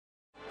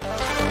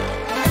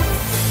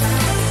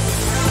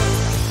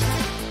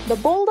The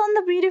bold and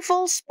the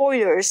beautiful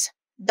spoilers.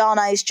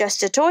 Donna is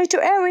just a toy to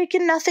Deric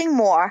and nothing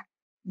more.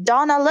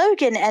 Donna,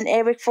 Logan, and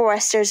Eric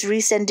Forrester's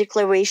recent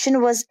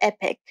declaration was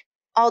epic.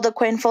 Although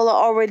Quinn Fuller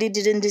already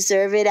didn't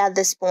deserve it at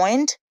this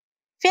point,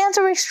 fans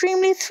are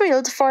extremely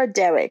thrilled for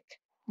Deric.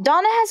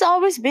 Donna has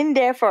always been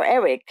there for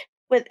Eric.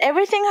 With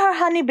everything her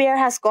honey bear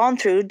has gone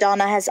through,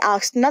 Donna has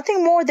asked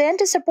nothing more than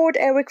to support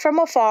Eric from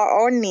afar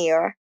or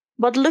near.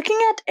 But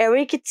looking at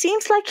Eric, it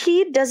seems like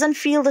he doesn't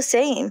feel the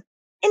same.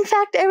 In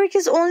fact, Eric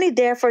is only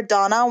there for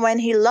Donna when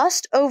he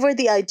lusts over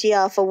the idea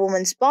of a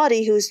woman's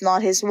body who's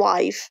not his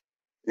wife.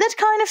 That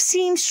kind of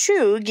seems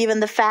true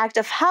given the fact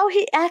of how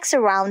he acts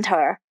around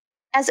her.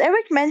 As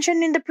Eric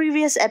mentioned in the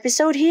previous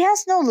episode, he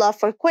has no love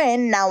for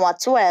Quinn now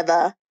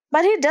whatsoever,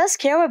 but he does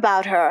care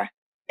about her.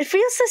 It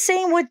feels the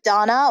same with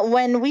Donna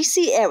when we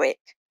see Eric.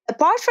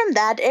 Apart from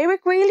that,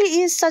 Eric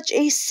really is such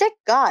a sick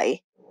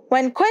guy.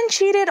 When Quinn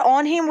cheated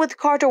on him with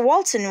Carter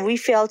Walton, we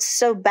felt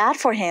so bad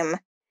for him.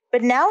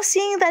 But now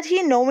seeing that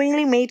he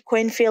knowingly made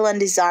Quinn feel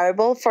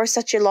undesirable for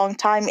such a long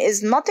time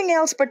is nothing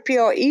else but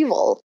pure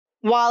evil.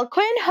 While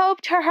Quinn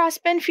hoped her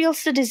husband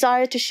feels the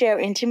desire to share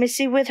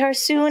intimacy with her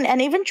soon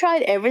and even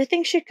tried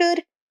everything she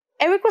could,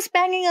 Eric was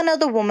banging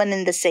another woman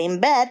in the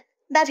same bed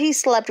that he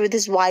slept with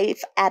his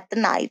wife at the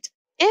night.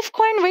 If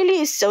Quinn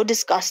really is so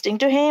disgusting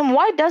to him,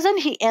 why doesn't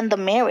he end the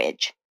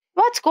marriage?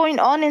 What's going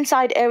on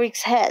inside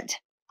Eric's head?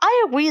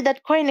 I agree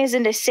that Quinn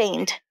isn't a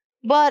saint,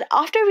 but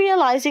after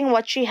realizing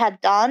what she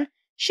had done,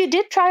 she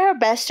did try her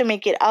best to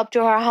make it up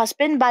to her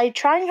husband by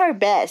trying her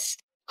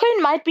best.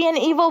 Quinn might be an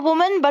evil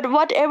woman, but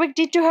what Eric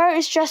did to her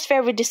is just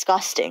very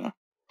disgusting.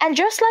 And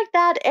just like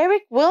that,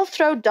 Eric will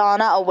throw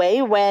Donna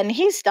away when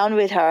he's done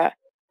with her.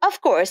 Of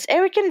course,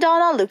 Eric and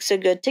Donna look so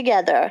good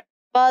together,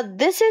 but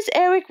this is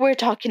Eric we're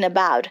talking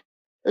about.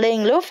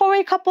 Laying low for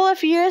a couple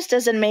of years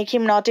doesn't make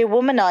him not a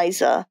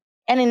womanizer.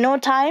 And in no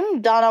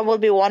time, Donna will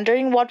be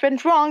wondering what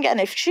went wrong and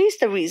if she's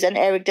the reason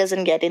Eric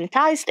doesn't get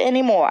enticed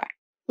anymore.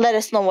 Let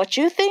us know what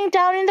you think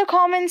down in the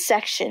comments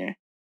section.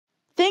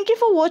 Thank you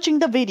for watching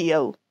the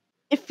video.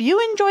 If you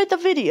enjoyed the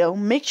video,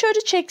 make sure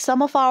to check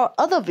some of our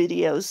other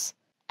videos.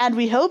 And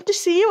we hope to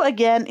see you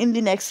again in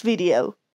the next video.